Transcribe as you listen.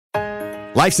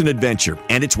Life's an adventure,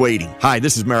 and it's waiting. Hi,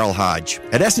 this is Merrill Hodge.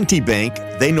 At S&T Bank,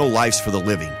 they know life's for the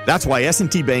living. That's why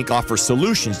S&T Bank offers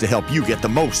solutions to help you get the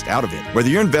most out of it. Whether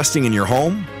you're investing in your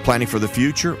home, planning for the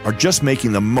future, or just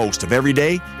making the most of every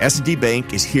day, S&T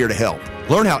Bank is here to help.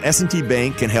 Learn how S&T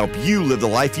Bank can help you live the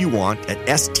life you want at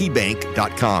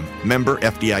stbank.com. Member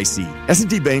FDIC.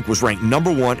 S&T Bank was ranked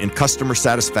number 1 in customer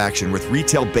satisfaction with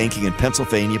retail banking in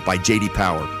Pennsylvania by J.D.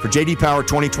 Power. For J.D. Power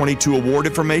 2022 award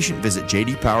information, visit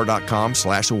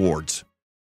jdpower.com/awards.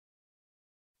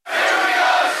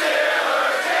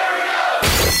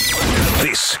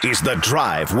 This is The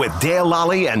Drive with Dale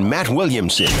Lally and Matt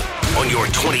Williamson on your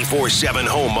 24/7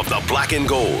 home of the black and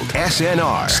gold.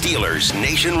 SNR, Steelers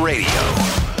Nation Radio.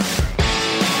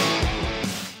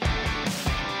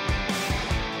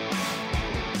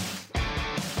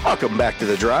 Welcome back to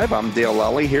The Drive. I'm Dale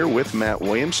Lally here with Matt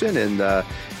Williamson, and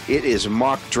it is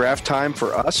mock draft time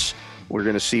for us. We're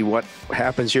going to see what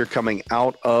happens here coming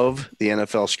out of the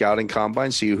NFL Scouting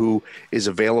Combine, see who is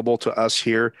available to us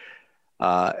here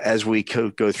as we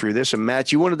go through this. And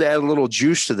Matt, you wanted to add a little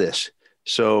juice to this,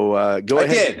 so go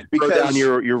ahead. Throw down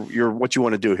your what you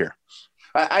want to do here.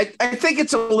 I think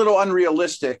it's a little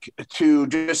unrealistic to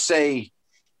just say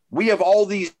we have all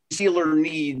these Steeler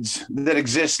needs that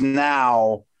exist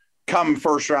now come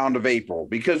first round of April,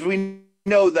 because we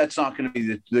know that's not going to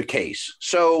be the case.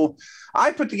 So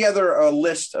I put together a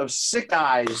list of 6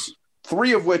 guys,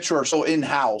 3 of which are so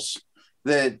in-house,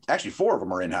 that actually 4 of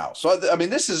them are in-house. So, I mean,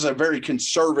 this is a very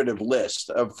conservative list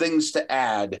of things to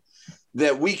add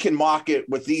that we can mock it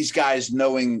with these guys,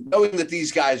 knowing that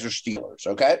these guys are Steelers.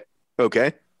 Okay.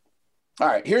 Okay. All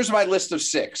right. Here's my list of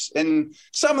 6. And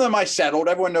some of them I settled.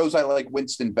 Everyone knows I like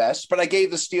Winston best, but I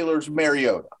gave the Steelers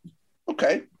Mariota.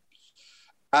 Okay.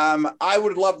 I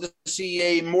would love to see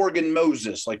a Morgan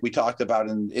Moses, like we talked about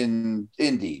in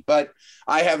Indy, but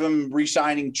I have him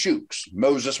re-signing Chooks.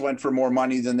 Moses went for more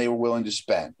money than they were willing to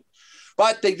spend,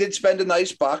 but they did spend a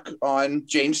nice buck on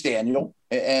James Daniel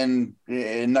and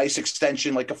a nice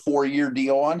extension, like a 4-year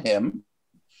deal on him.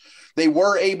 They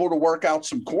were able to work out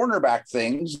some cornerback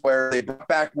things where they brought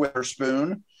back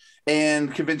Witherspoon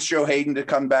and convinced Joe Hayden to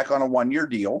come back on a 1-year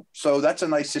deal. So that's a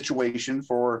nice situation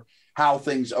for how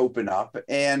things open up.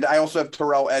 And I also have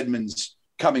Terrell Edmonds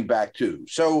coming back too.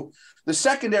 So the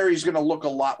secondary is going to look a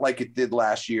lot like it did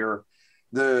last year.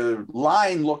 The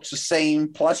line looks the same,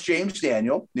 plus James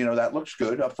Daniel, that looks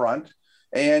good up front.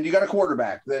 And you got a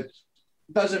quarterback. That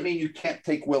doesn't mean you can't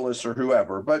take Willis or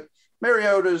whoever, but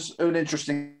Mariota's an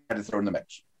interesting guy to throw in the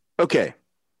mix. Okay.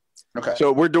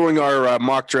 So we're doing our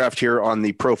mock draft here on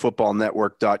the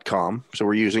ProFootballNetwork.com. So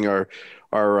we're using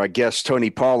our guest Tony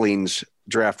Pauline's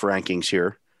draft rankings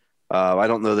here. I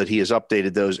don't know that he has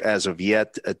updated those as of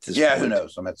yet at this point. Who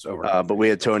knows? It's over. But we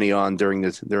had Tony on during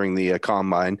the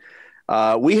combine.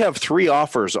 We have 3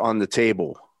 offers on the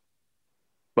table.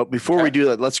 But before we do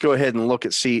that, let's go ahead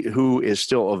and see who is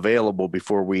still available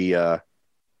before we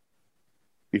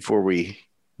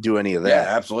do any of that. Yeah,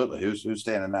 absolutely. Who's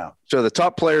standing out? So the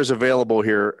top players available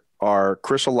here are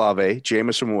Chris Olave,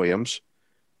 Jameson Williams,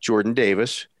 Jordan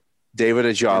Davis, David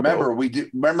Ajabo.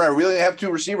 Remember, we only have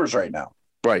 2 receivers right now.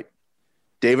 Right.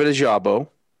 David Ajabo.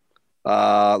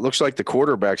 Looks like the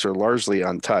quarterbacks are largely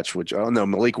untouched,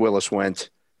 Malik Willis went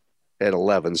at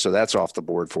 11, so that's off the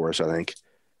board for us, I think.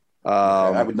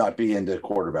 I would not be into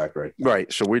quarterback right now.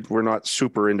 Right, so we're not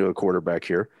super into a quarterback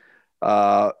here.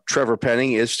 Trevor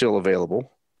Penning is still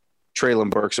available. Treylon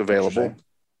Burks available.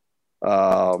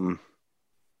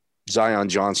 Zion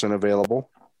Johnson available.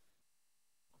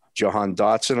 Jahan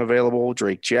Dotson available.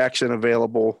 Drake Jackson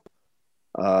available.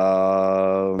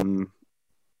 Some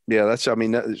of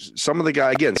the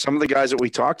guys that we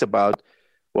talked about,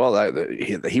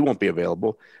 he won't be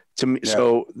available to me. Yeah.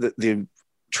 So the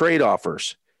trade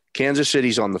offers, Kansas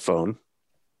City's on the phone.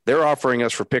 They're offering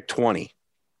us for pick 20,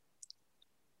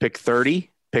 pick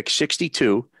 30, pick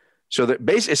 62. So that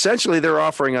essentially they're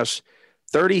offering us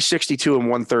 30, 62, and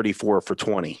 134 for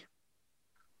 20.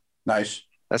 Nice.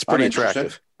 That's pretty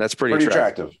attractive. That's pretty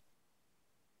attractive.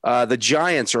 The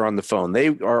Giants are on the phone. They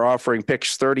are offering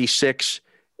picks 36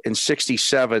 and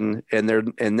 67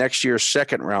 and next year's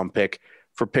second round pick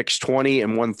for picks 20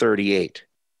 and 138.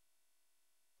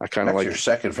 I kind of like your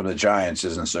second from the Giants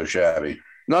isn't so shabby.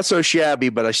 Not so shabby,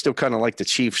 but I still kind of like the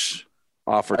Chiefs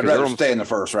offer. I'd rather stay in the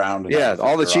first round. Yeah,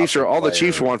 all the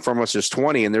Chiefs want from us is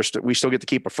 20, and we still get to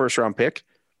keep a first round pick.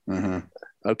 Mm-hmm.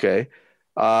 Okay,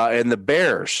 and the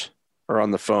Bears are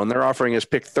on the phone. They're offering us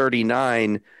pick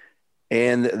 39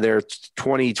 and their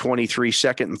 2023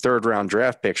 second and third round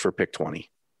draft picks for pick 20.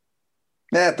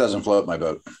 That doesn't float my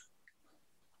boat.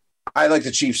 I like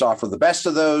the Chiefs offer the best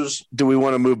of those. Do we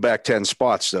want to move back 10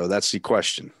 spots, though? That's the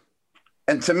question.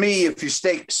 And to me, if you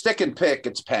stick and pick,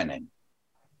 it's Penning.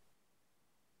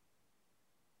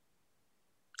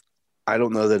 I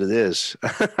don't know that it is.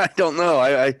 I don't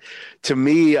know. To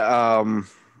me, I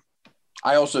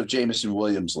also have Jameson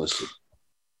Williams listed.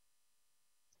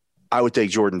 I would take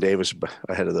Jordan Davis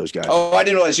ahead of those guys. Oh, I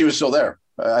didn't realize he was still there.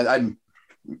 I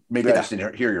just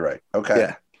didn't hear you right. Okay.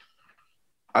 Yeah.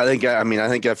 I think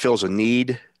that fills a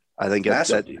need. I think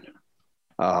that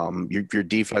your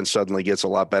defense suddenly gets a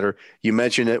lot better. You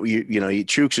mentioned it.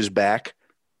 Chooks is back.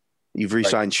 You've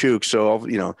re-signed Chooks, so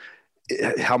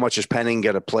how much is Penning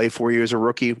going to play for you as a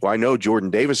rookie? Well, I know Jordan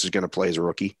Davis is going to play as a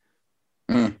rookie.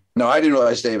 No, I didn't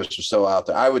realize Davis was still out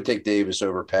there. I would take Davis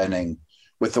over Penning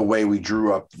with the way we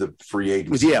drew up the free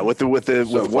agency. Yeah, with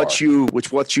what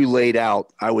you laid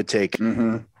out, I would take.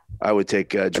 I would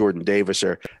take Jordan Davis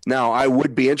there. Now, I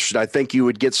would be interested. I think you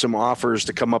would get some offers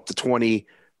to come up to 20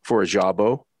 for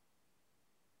Ojabo.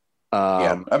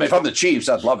 Yeah, I mean, if I'm the Chiefs,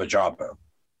 I'd love Ojabo.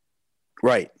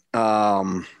 Right.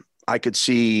 I could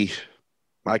see.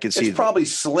 It's probably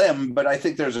slim, but I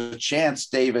think there's a chance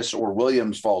Davis or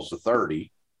Williams falls to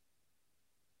 30.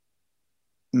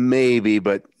 Maybe,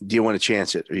 but do you want to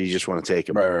chance it, or you just want to take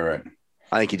him? Right.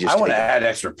 I think you just. I want to add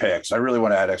extra picks. I really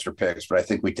want to add extra picks, but I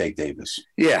think we take Davis.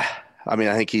 Yeah, I mean,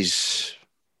 I think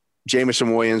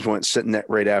Jameson Williams went sitting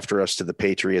right after us to the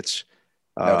Patriots.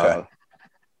 Okay.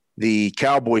 The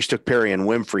Cowboys took Perry and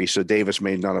Winfrey, so Davis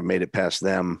may not have made it past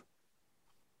them.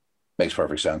 Makes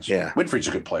perfect sense. Yeah, Winfrey's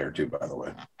a good player too, by the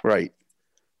way. Right.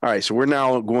 All right, so we're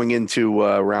now going into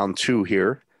round 2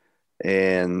 here,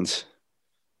 and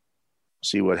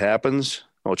see what happens.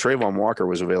 Oh, Trayvon Walker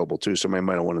was available too. Somebody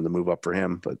might have wanted to move up for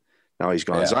him, but now he's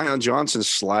gone. Yeah. Zion Johnson's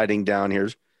sliding down here.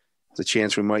 There's a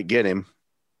chance we might get him.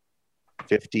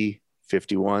 50,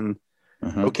 51.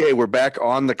 Okay, we're back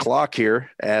on the clock here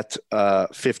at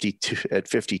 52. At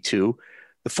 52,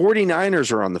 the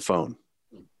 49ers are on the phone.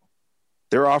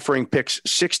 They're offering picks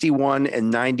 61 and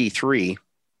 93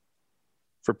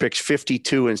 for picks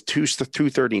 52 and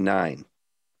 239.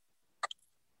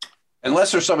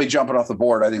 Unless there's somebody jumping off the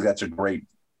board, I think that's a great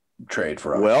trade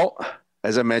for us. Well,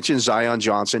 as I mentioned, Zion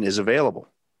Johnson is available.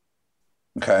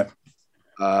 Okay.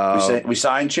 We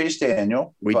signed Chase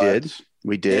Daniel. We did.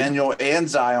 Daniel and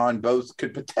Zion both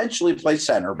could potentially play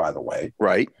center, by the way.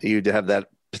 Right. You'd have that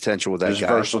potential with that guy.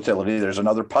 There's versatility. There's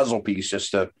another puzzle piece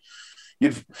just to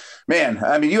you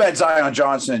had Zion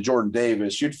Johnson and Jordan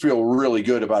Davis. You'd feel really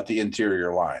good about the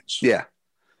interior lines. Yeah.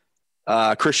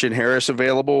 Christian Harris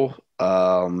available.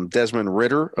 Desmond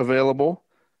Ritter available.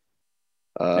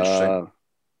 Let's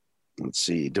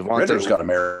see. Ritter's got a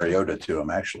Mariota to him,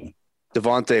 actually.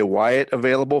 Devontae Wyatt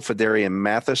available. Fedarian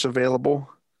Mathis available.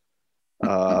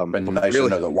 Been nice to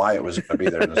know that Wyatt was going to be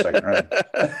there in the second round.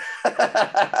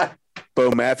 Bo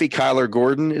Maffey, Kyler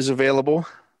Gordon is available.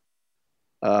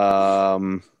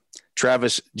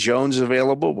 Travis Jones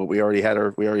available, but we already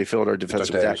filled our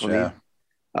defensive tackle need.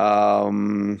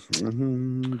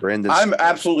 Brandon. I'm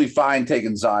absolutely fine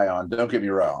taking Zion. Don't get me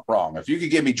wrong. If you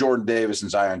could give me Jordan Davis and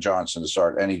Zion Johnson to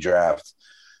start any draft,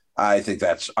 I think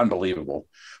that's unbelievable.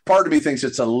 Part of me thinks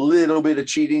it's a little bit of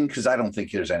cheating because I don't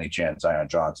think there's any chance Zion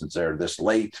Johnson's there this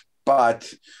late,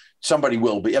 but somebody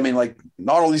will be. I mean, like,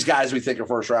 not all these guys we think are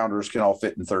first rounders can all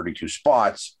fit in 32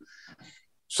 spots.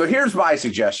 So here's my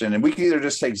suggestion, and we can either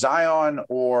just take Zion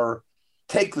or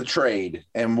take the trade.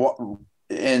 And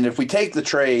if we take the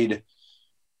trade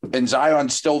and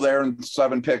Zion's still there in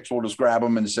 7 picks, we'll just grab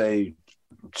him and say,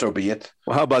 so be it.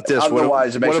 Well, how about this?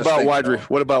 Otherwise,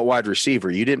 what about wide receiver?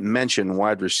 You didn't mention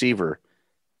wide receiver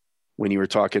when you were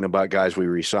talking about guys we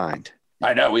re-signed.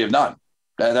 I know we have none.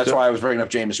 That's why I was bringing up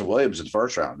Jameson Williams in the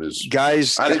first round. I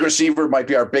think receiver might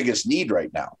be our biggest need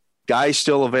right now. Guys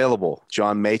still available: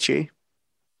 John Mechie,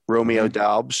 Romeo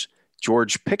Doubs,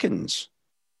 George Pickens,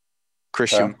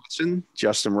 Christian Watson,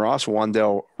 Justin Ross,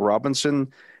 Wan'Dale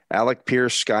Robinson, Alec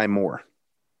Pierce, Sky Moore.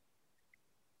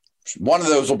 One of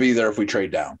those will be there if we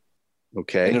trade down.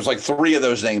 Okay. And there's like 3 of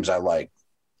those names I like.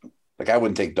 Like, I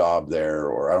wouldn't take Dobb there,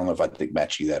 or I don't know if I'd take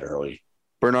Mechie that early.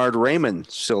 Bernard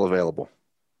Raymond still available.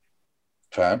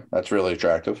 Okay. That's really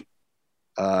attractive.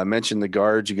 I mentioned the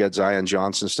guards. You got Zion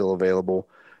Johnson still available.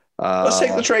 Let's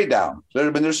take the trade down.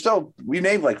 There's still, we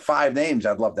named like 5 names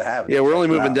I'd love to have. Yeah, we're only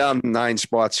moving down 9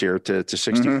 spots here to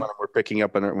 61. We're picking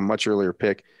up a much earlier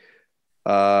pick.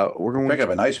 We're going to pick up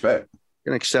a nice pick.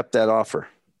 We're going to accept that offer.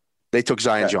 They took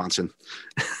Zion Johnson.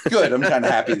 Good. I'm kind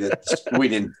of happy that we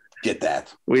didn't get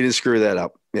that. We didn't screw that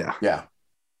up. Yeah. Yeah.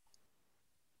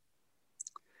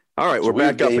 All right, we're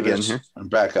back up again here. I'm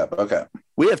back up. Okay.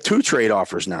 We have 2 trade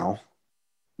offers now.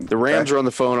 The Rams are on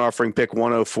the phone offering pick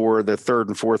 104, the third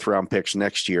and fourth round picks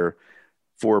next year,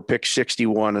 for pick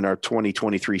 61 and our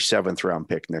 2023 seventh round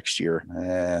pick next year.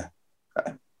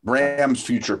 Rams'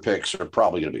 future picks are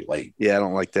probably going to be late. Yeah, I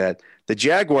don't like that. The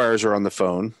Jaguars are on the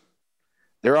phone.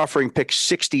 They're offering pick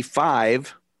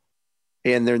 65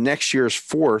 and their next year's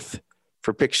fourth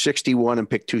for pick 61 and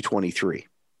pick 223.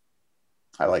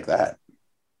 I like that.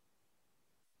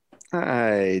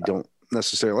 I don't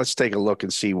necessarily. Let's take a look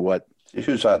and see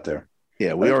who's out there.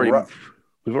 Yeah, we've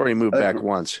already moved back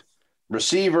once.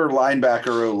 Receiver,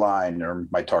 linebacker, O-line are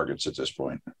my targets at this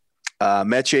point.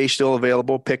 Mechie still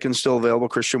available. Pickens still available.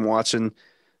 Christian Watson,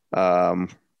 Wandell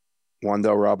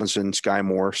Robinson, Sky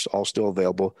Moore, all still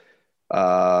available.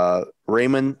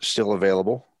 Raymond still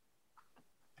available.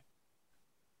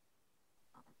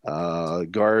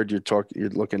 Guard, you're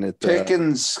looking at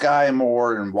Pickens, Sky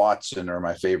Moore, and Watson are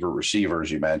my favorite receivers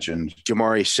you mentioned.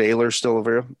 Jamari Saylor still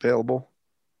available.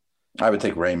 I would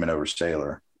take Raymond over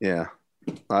Saylor. Yeah,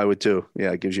 I would too.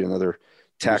 Yeah, it gives you another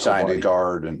tackle. Signed a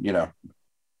guard, and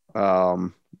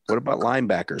what about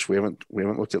linebackers? We haven't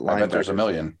looked at linebackers. I bet there's a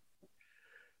million.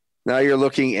 Now you're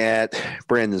looking at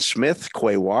Brandon Smith,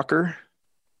 Quay Walker,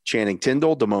 Channing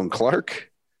Tindall, Damone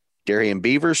Clark, Darian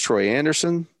Beavers, Troy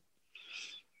Anderson,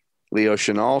 Leo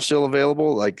Chenal still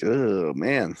available. Like, oh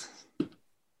man,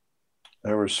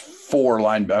 there was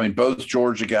 4 both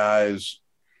Georgia guys.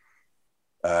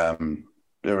 There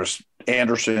was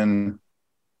Anderson.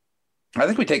 I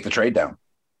think we take the trade down.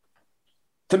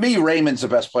 To me, Raymond's the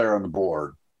best player on the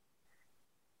board.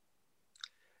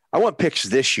 I want picks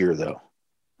this year, though.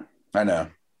 I know.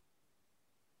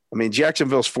 I mean,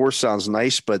 Jacksonville's fourth sounds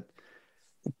nice, but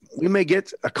we may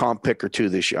get a comp pick or two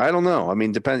this year. I don't know. I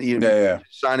mean,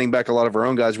 signing back a lot of our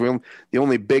own guys. The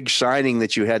only big signing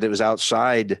that you had that was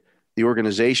outside the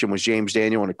organization was James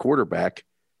Daniel and a quarterback.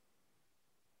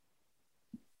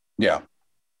 Yeah.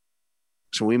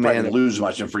 So we may not lose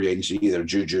much in free agency either.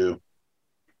 Juju.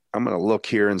 I'm going to look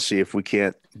here and see if we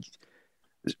can't.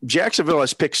 Jacksonville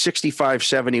has picked 65,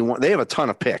 71. They have a ton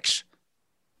of picks.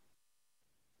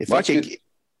 If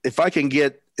I can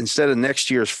get, instead of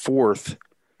next year's fourth,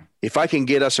 if I can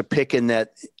get us a pick in that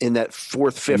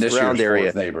fourth, fifth round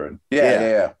area, neighborhood.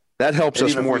 Yeah. That helps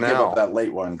us more now. Give up that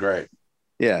late one, great.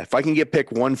 Yeah, if I can get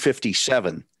pick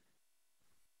 157,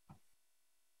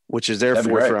 which is their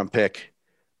fourth round pick,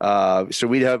 so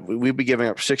we'd be giving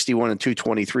up 61 and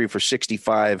 223 for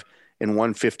 65 and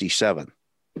 157.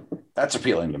 That's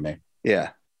appealing to me. Yeah,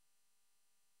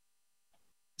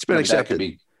 it's been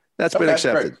accepted. That's been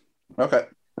accepted. Great.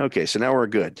 Okay, so now we're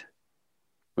good.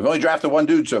 We've only drafted one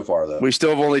dude so far, though. We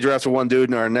still have only drafted one dude,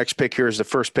 and our next pick here is the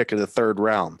first pick of the third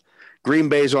round. Green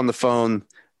Bay's on the phone.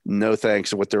 No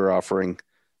thanks to what they're offering,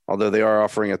 although they are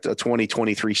offering a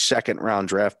 2023 second round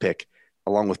draft pick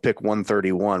along with pick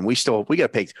 131. We got to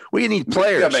pick. We need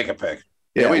players. We got to make a pick.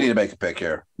 Yeah, we need to make a pick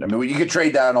here. I mean, you could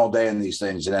trade down all day in these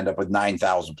things and end up with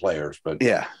 9,000 players, but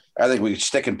yeah, I think we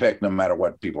stick and pick no matter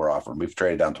what people are offering. We've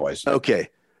traded down twice. Okay,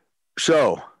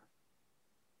 so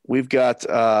we've got.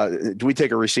 Do we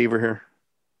take a receiver here?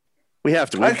 We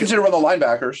have to. I consider one of the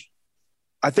linebackers.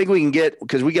 I think we can get,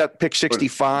 because we got pick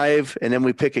 65 and then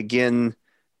we pick again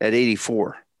at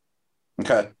 84.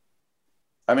 Okay.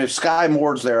 I mean, if Sky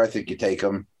Moore's there, I think you take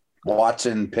him.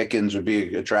 Watson, Pickens would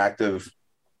be attractive.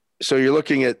 So you're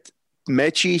looking at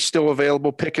Mechie still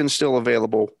available, Pickens still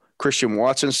available, Christian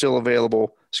Watson still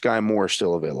available, Sky Moore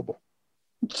still available.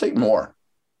 Let's take Moore.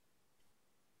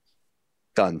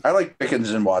 Done. I like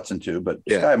Pickens and Watson too, but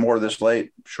Sky Moore this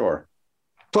late, sure.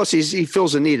 Plus, he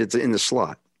fills a need in the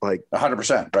slot. Like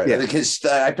 100%, right? Yeah. I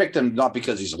think I picked him not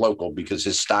because he's local, because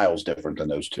his style's different than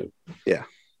those two. Yeah.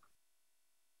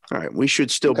 All right, we should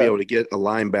still be able to get a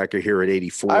linebacker here at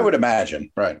 84. I would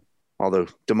imagine, right? Although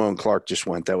Damone Clark just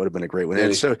went, that would have been a great one.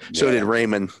 And so did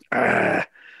Raymond.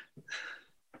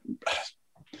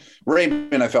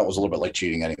 Raymond, I felt, was a little bit like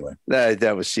cheating anyway.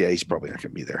 That was he's probably not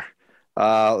going to be there.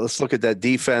 Let's look at that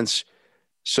defense.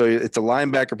 So at the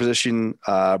linebacker position,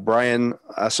 Brian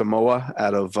Asamoah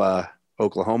out of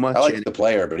Oklahoma. I like the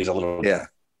player, but he's a little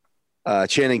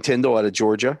Channing Tindall out of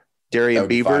Georgia. Darian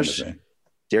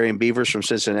Beavers from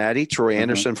Cincinnati. Troy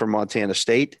Anderson from Montana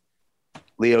State.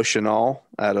 Leo Chenal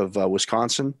out of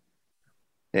Wisconsin.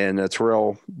 And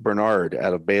Terrell Bernard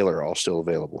out of Baylor, all still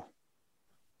available.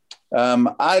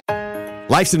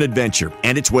 Life's an adventure,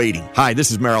 and it's waiting. Hi,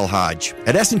 this is Merrill Hodge.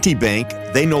 At S&T Bank,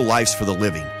 they know life's for the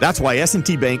living. That's why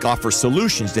S&T Bank offers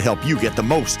solutions to help you get the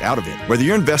most out of it. Whether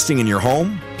you're investing in your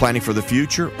home, planning for the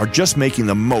future, or just making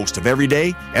the most of every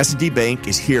day, S&T Bank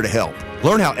is here to help.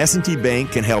 Learn how S&T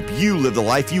Bank can help you live the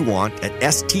life you want at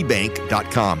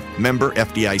stbank.com. Member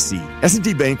FDIC.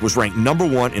 S&T Bank was ranked number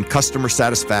 1 in customer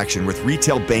satisfaction with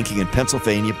retail banking in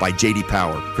Pennsylvania by J.D.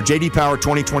 Power. For J.D. Power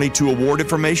 2022 award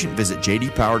information, visit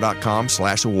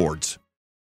jdpower.com/awards.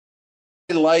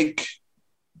 I like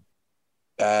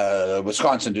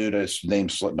Wisconsin dude. His name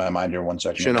slipped my mind here 1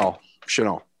 second.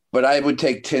 Chenal. But I would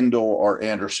take Tyndall or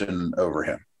Anderson over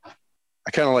him.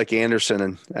 I kind of like Anderson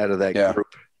and out of that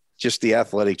group. Just the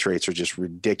athletic traits are just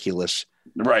ridiculous.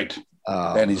 Right.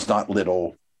 And he's not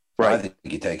little. Right. I think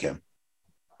you take him.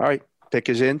 All right. Pick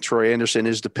is in. Troy Anderson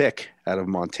is the pick out of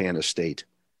Montana State.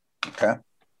 Okay.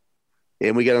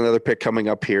 And we got another pick coming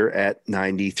up here at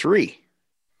 93,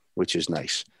 which is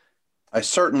nice. I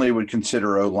certainly would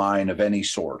consider O-line of any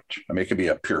sort. I mean, it could be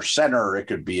a pure center. It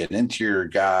could be an interior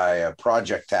guy, a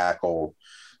project tackle.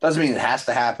 Doesn't mean it has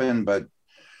to happen, but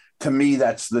to me,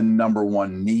 that's the number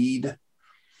one need.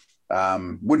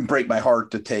 Wouldn't break my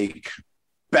heart to take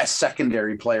best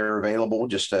secondary player available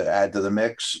just to add to the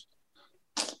mix.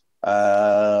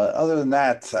 Other than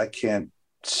that, I can't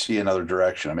see another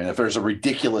direction. I mean, if there's a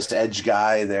ridiculous edge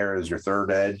guy there as your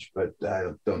third edge, but I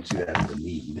don't see that as a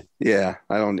need. Yeah,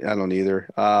 I don't either.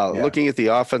 Looking at the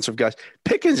offensive guys,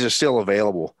 Pickens is still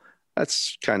available.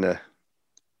 That's kind of,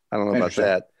 I don't know about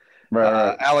that.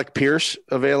 Right. Alec Pierce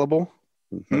available.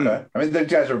 Okay. I mean, those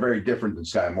guys are very different than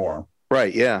Sky Moore.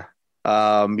 Right. Yeah. You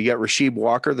got Rasheed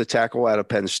Walker, the tackle out of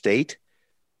Penn State.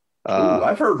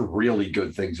 I've heard really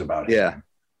good things about him. Yeah.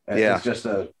 And he's just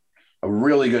a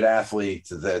really good athlete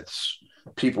that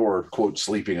people are, quote,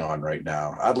 sleeping on right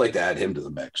now. I'd like to add him to the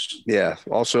mix. Yeah.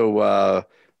 Also,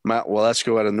 Matt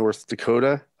Walesko out of North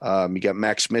Dakota. You got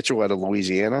Max Mitchell out of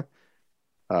Louisiana.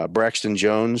 Braxton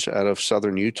Jones out of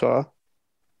Southern Utah.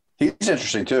 He's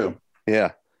interesting too.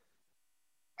 Yeah.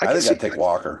 I think I'd take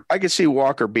Walker. I could see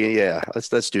Walker being,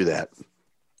 let's do that.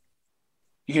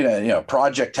 You can,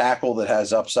 project tackle that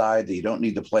has upside that you don't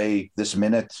need to play this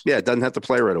minute. Yeah, it doesn't have to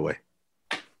play right away.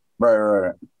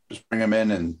 Right. Just bring him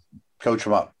in and coach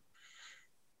him up.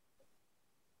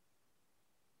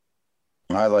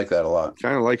 I like that a lot.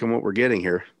 Kind of liking what we're getting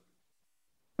here.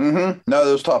 Mm-hmm. No,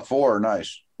 those top four are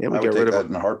nice. Yeah, we get rid of that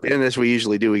in a heartbeat. And as we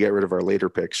usually do, we get rid of our later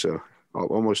picks. So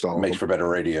almost all makes for better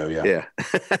radio. Yeah.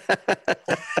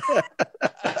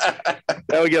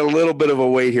 Now we get a little bit of a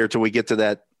wait here till we get to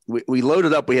that. We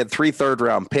loaded up. We had 3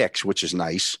 third-round picks, which is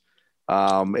nice.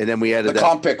 And then we added the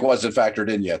comp pick wasn't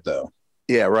factored in yet, though.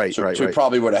 Yeah, right. So we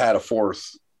probably would have had a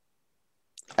fourth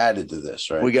added to this,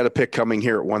 right? We got a pick coming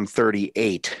here at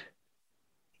 138.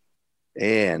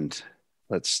 And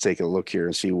let's take a look here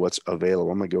and see what's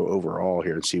available. I'm going to go overall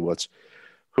here and see what's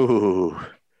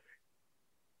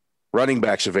running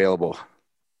backs available.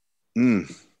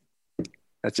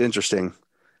 That's interesting.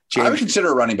 I would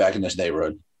consider a running back in this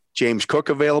neighborhood. James Cook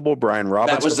available. Brian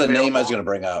Robinson. That was the available. name I was going to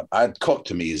bring up. Cook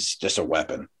to me is just a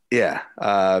weapon. Yeah.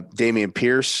 Damian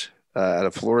Pierce out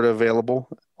of Florida available.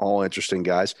 All interesting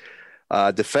guys.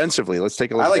 Defensively, let's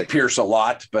take a look. I like Pierce a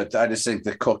lot, but I just think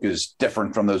that Cook is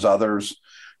different from those others.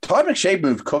 Todd McShay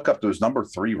moved Cook up to his number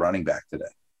 3 running back today.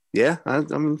 Yeah.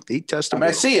 he tested.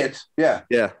 I see it. Yeah.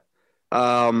 Yeah.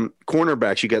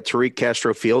 Cornerbacks, you got Tariq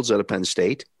Castro Fields out of Penn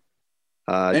State.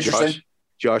 Interesting.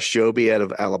 Josh Joby out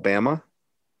of Alabama.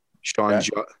 Sean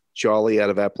Jolly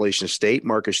out of Appalachian State.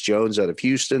 Marcus Jones out of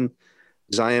Houston.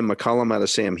 Zion McCollum out of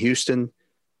Sam Houston.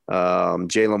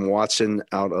 Jalen Watson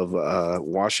out of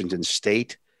Washington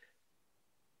State.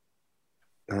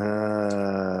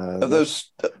 Those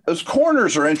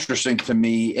corners are interesting to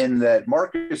me in that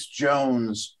Marcus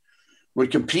Jones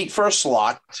would compete for a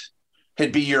slot.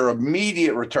 He'd be your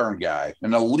immediate return guy,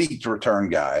 an elite return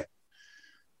guy.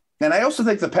 And I also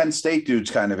think the Penn State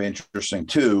dude's kind of interesting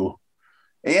too.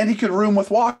 And he could room with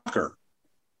Walker.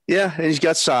 Yeah, and he's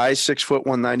got size, 6 foot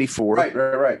 194.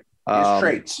 Right. He has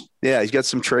traits. Yeah, he's got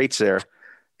some traits there.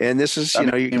 And this is,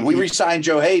 we re-signed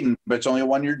Joe Hayden, but it's only a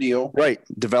 1-year deal. Right.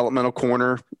 Developmental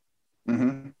corner.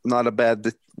 Mm-hmm. Not a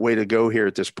bad way to go here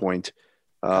at this point.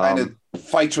 Kind of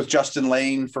fights with Justin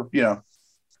Lane for,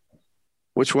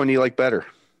 Which one do you like better?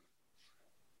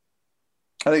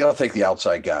 I think I'll take the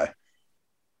outside guy.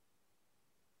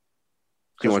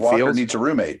 Because Walker Fields? needs a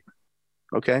roommate.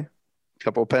 Okay. A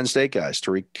couple of Penn State guys.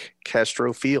 Tariq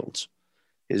Castro Fields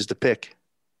is the pick.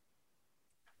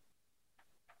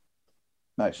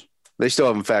 Nice. They still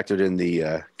haven't factored in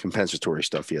the compensatory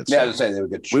stuff yet. So. Yeah, I was saying they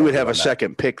would get. We would have a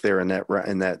second pick there in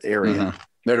that area. Mm-hmm.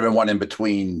 There'd have been one in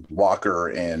between Walker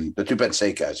and the 2 Penn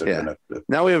State guys. Yeah.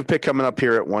 Now we have a pick coming up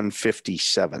here at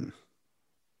 157.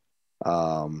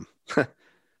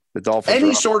 The Dolphins.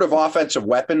 Any sort of offensive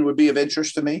weapon would be of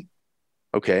interest to me.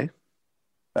 Okay.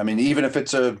 I mean, even if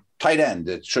it's a tight end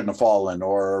that shouldn't have fallen,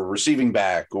 or a receiving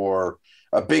back, or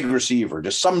a big receiver,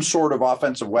 just some sort of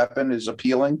offensive weapon is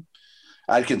appealing.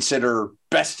 I'd consider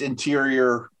best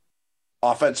interior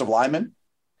offensive lineman.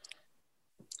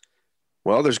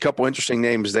 Well, there's a couple interesting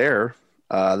names there.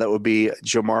 That would be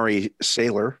Jamari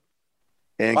Sailor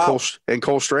and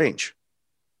Cole Strange.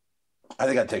 I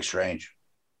think I'd take Strange.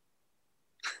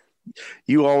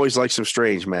 You always like some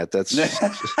Strange, Matt. That's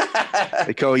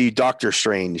they call you Dr.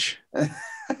 Strange. All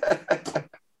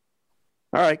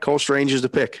right, Cole Strange is the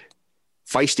pick.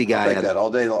 Feisty guy. That all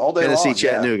day Tennessee, long.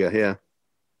 Chattanooga, yeah.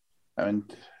 I mean,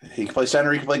 he can play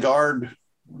center, he can play guard.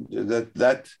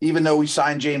 That even though we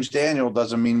signed James Daniel,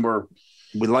 doesn't mean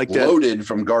we like loaded that,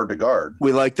 from guard to guard.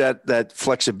 We like that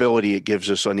flexibility it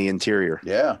gives us on the interior.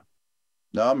 Yeah.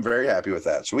 No, I'm very happy with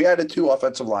that. So we added 2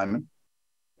 offensive linemen.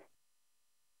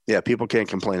 Yeah, people can't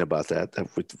complain about that.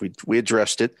 We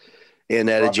addressed it and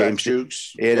added James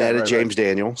Jukes. James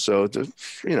Daniel. So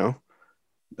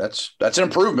that's an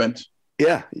improvement.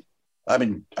 Yeah. I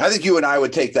mean, I think you and I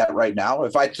would take that right now.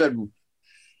 If I said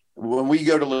when we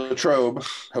go to Latrobe,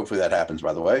 hopefully that happens,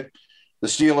 by the way, the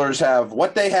Steelers have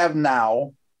what they have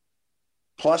now,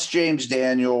 plus James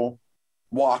Daniel,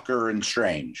 Walker, and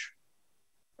Strange.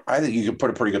 I think you could put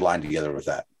a pretty good line together with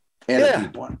that. And a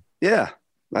deep one. Yeah,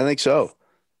 I think so.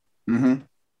 Mm-hmm.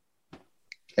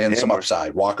 And some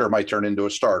upside. Walker might turn into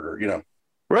a starter,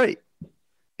 Right.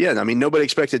 Yeah, I mean, nobody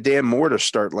expected Dan Moore to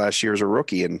start last year as a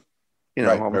rookie. And,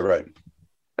 right.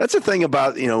 That's the thing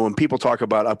about, when people talk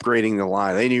about upgrading the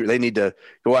line, they need to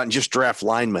go out and just draft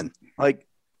linemen. Like,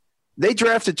 they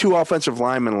drafted 2 offensive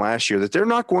linemen last year that they're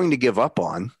not going to give up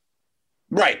on.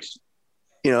 Right.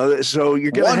 So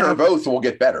you're going to have one or both will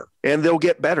get better. And they'll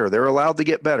get better. They're allowed to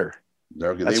get better.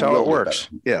 That's how it works.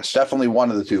 Yes. Definitely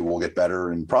one of the 2 will get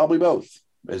better, and probably both.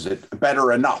 Is it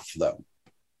better enough, though?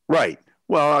 Right.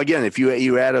 Well, again, if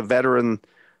you add a veteran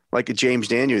like a James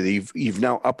Daniel, you've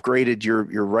now upgraded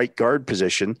your right guard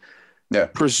position. Yeah.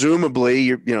 Presumably,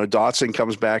 Dotson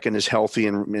comes back and is healthy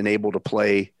and able to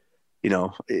play.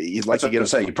 You'd like to get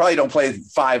say you probably don't play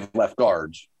 5 left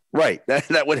guards. Right.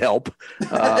 That would help.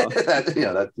 That's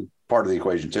part of the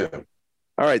equation too.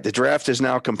 All right. The draft is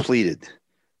now completed.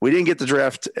 We didn't get the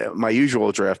draft, my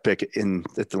usual draft pick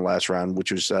at the last round,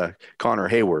 which was Connor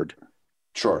Hayward.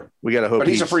 Sure. We got to hope. But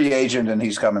he's a free agent and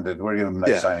he's coming to, we're giving him a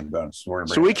nice signing bonus.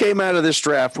 So we came out of this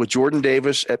draft with Jordan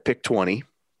Davis at pick 20.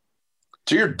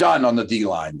 So you're done on the D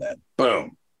line then.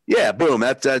 Boom. Yeah. Boom.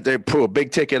 That's a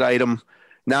big ticket item.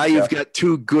 Now you've got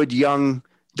 2 good young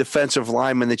defensive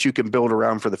linemen that you can build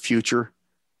around for the future.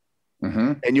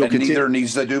 Mm-hmm. And neither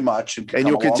needs to do much. And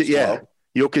you'll continue. Yeah.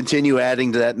 You'll continue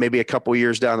adding to that. Maybe a couple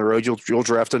years down the road, you'll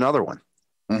draft another one.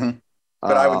 Mm-hmm.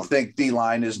 But I would think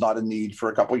D-line is not a need for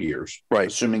a couple of years. Right.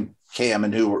 Assuming Cam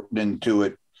and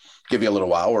Intuit give you a little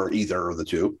while, or either of the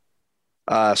 2.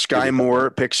 Sky Moore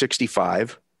at pick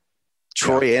 65.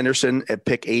 Troy Anderson at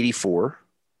pick 84.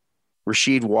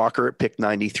 Rasheed Walker at pick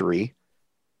 93.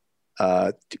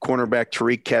 Cornerback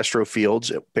Tariq Castro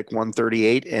Fields at pick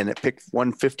 138. And at pick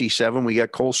 157, we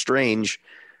got Cole Strange,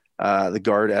 the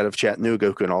guard out of Chattanooga,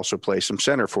 who can also play some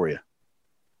center for you.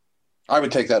 I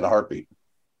would take that in a heartbeat.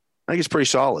 I think it's pretty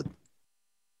solid.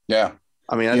 Yeah.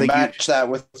 I mean, I think match that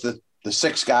with the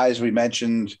 6 guys we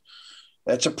mentioned.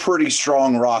 That's a pretty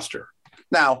strong roster.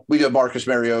 Now, we have Marcus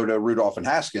Mariota, Rudolph, and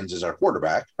Haskins as our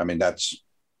quarterback. I mean, that's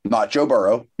not Joe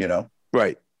Burrow,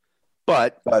 Right.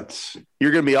 But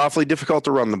you're going to be awfully difficult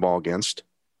to run the ball against.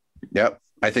 Yep.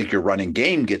 I think your running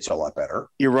game gets a lot better.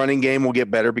 Your running game will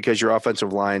get better because your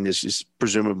offensive line is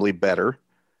presumably better.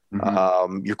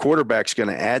 Mm-hmm. Your quarterback's going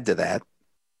to add to that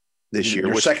this year.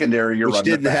 Your secondary, which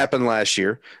didn't happen last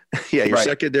year. Yeah, your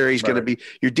secondary is going to be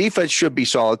 – your defense should be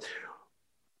solid.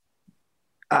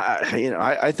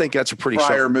 I think that's a pretty –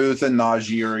 Freiermuth and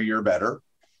Najee are a year better.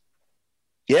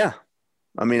 Yeah.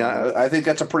 I mean – I think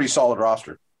that's a pretty solid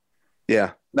roster.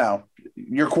 Yeah. Now,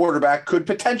 your quarterback could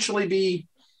potentially be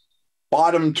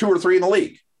bottom 2 or 3 in the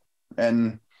league,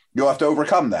 and you'll have to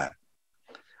overcome that.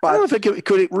 But I don't think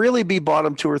could it really be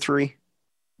bottom 2 or 3?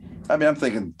 I mean, I'm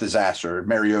thinking disaster.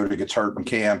 Mariota gets hurt in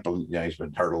camp. He's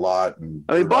been hurt a lot. And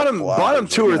I mean, bottom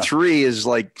 2 or 3 is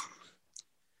like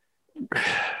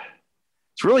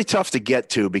it's really tough to get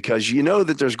to because you know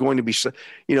that there's going to be,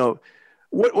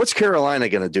 what's Carolina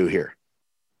going to do here?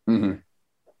 Mm-hmm.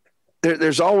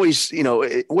 There's always,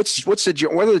 what's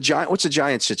the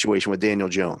Giants situation with Daniel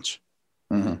Jones?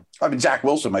 Mm-hmm. I mean, Zach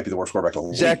Wilson might be the worst quarterback of the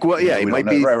league. He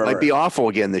might be awful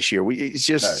again this year. It's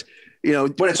just,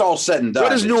 when it's all said and done.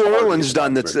 What has New Orleans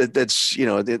done that's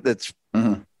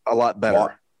a lot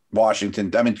better?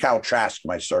 Washington. I mean, Kyle Trask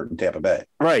might start in Tampa Bay.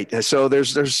 Right. So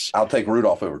there's. I'll take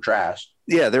Rudolph over Trask.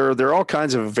 Yeah, there are all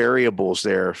kinds of variables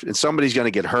there, and somebody's going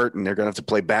to get hurt, and they're going to have to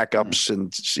play backups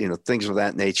and things of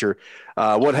that nature.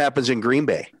 What happens in Green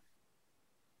Bay?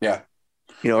 Yeah,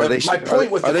 are they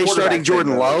starting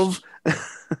Jordan Love?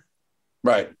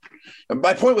 Right.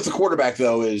 My point with the quarterback,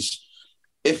 though, is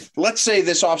if let's say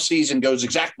this offseason goes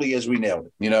exactly as we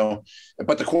nailed it,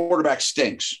 but the quarterback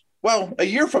stinks. Well, a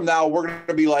year from now, we're going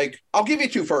to be like, I'll give you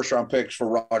 2 first-round picks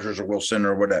for Rodgers or Wilson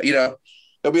or whatever.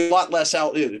 There'll be a lot less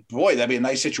out. Boy, that'd be a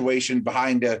nice situation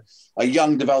behind a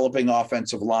young developing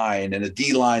offensive line and a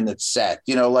D line that's set.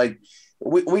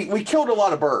 We killed a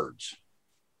lot of birds.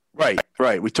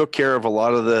 Right. We took care of a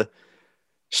lot of the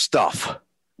stuff.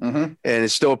 And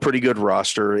it's still a pretty good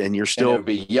roster, and you're still it'd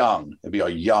be young. It'd be a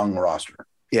young roster.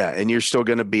 Yeah, and you're still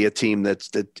going to be a team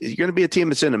that's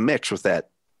in a mix with that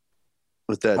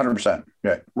 100%.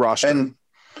 Yeah, roster. And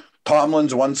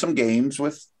Tomlin's won some games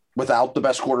without the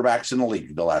best quarterbacks in the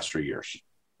league the last 3 years.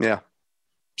 Yeah,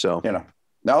 so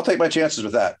now I'll take my chances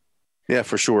with that. Yeah,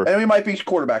 for sure. And we might be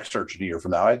quarterback searching a year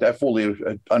from now. I fully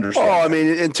understand. Oh, I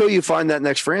mean, until you find that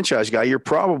next franchise guy, you're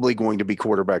probably going to be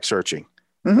quarterback searching.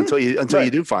 Until you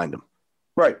do find them.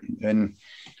 Right. And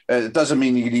it doesn't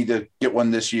mean you need to get one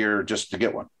this year just to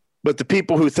get one. But the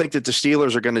people who think that the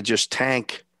Steelers are going to just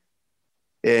tank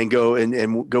and go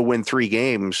win 3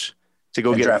 games to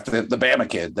go draft the Bama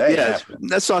kid.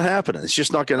 That's not happening. It's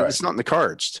just not going to, It's not in the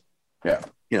cards. Yeah.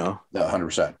 No,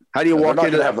 100%. How do you walk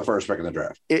into have the first pick in the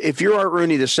draft? If you're Art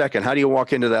Rooney II, how do you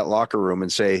walk into that locker room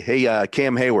and say, hey,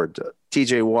 Cam Hayward,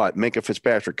 TJ Watt, Minkah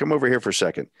Fitzpatrick, come over here for a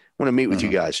second. I want to meet with you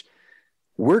guys.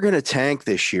 We're going to tank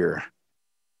this year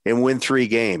and win 3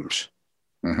 games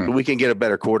so we can get a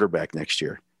better quarterback next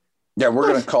year. Yeah, we're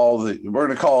going to call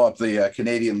up the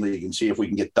Canadian League and see if we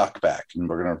can get Duck back, and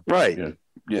we're going to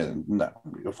no,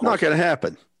 of course. Not going to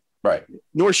happen. Right.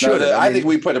 Nor should it. I think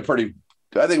we put a pretty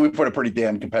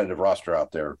damn competitive roster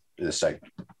out there in this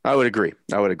segment. I would agree.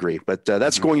 But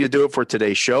that's going to do it for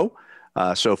today's show.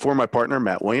 So for my partner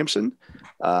Matt Williamson,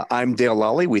 I'm Dale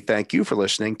Lally. We thank you for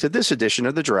listening to this edition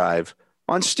of The Drive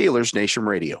on Steelers Nation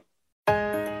Radio.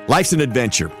 Life's an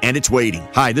adventure, and it's waiting.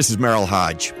 Hi, this is Merrill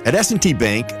Hodge. At S&T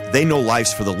Bank, they know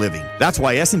life's for the living. That's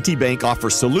why S&T Bank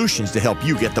offers solutions to help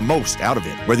you get the most out of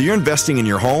it. Whether you're investing in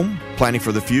your home, planning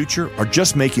for the future, or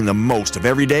just making the most of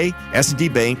every day, S&T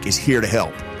Bank is here to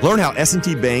help. Learn how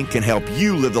S&T Bank can help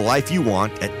you live the life you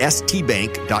want at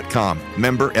stbank.com.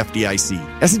 Member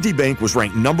FDIC. S&T Bank was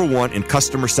ranked #1 in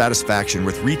customer satisfaction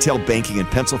with retail banking in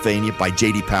Pennsylvania by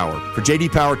J.D. Power. For J.D.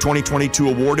 Power 2022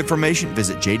 award information,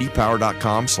 visit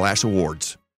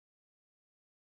jdpower.com/awards.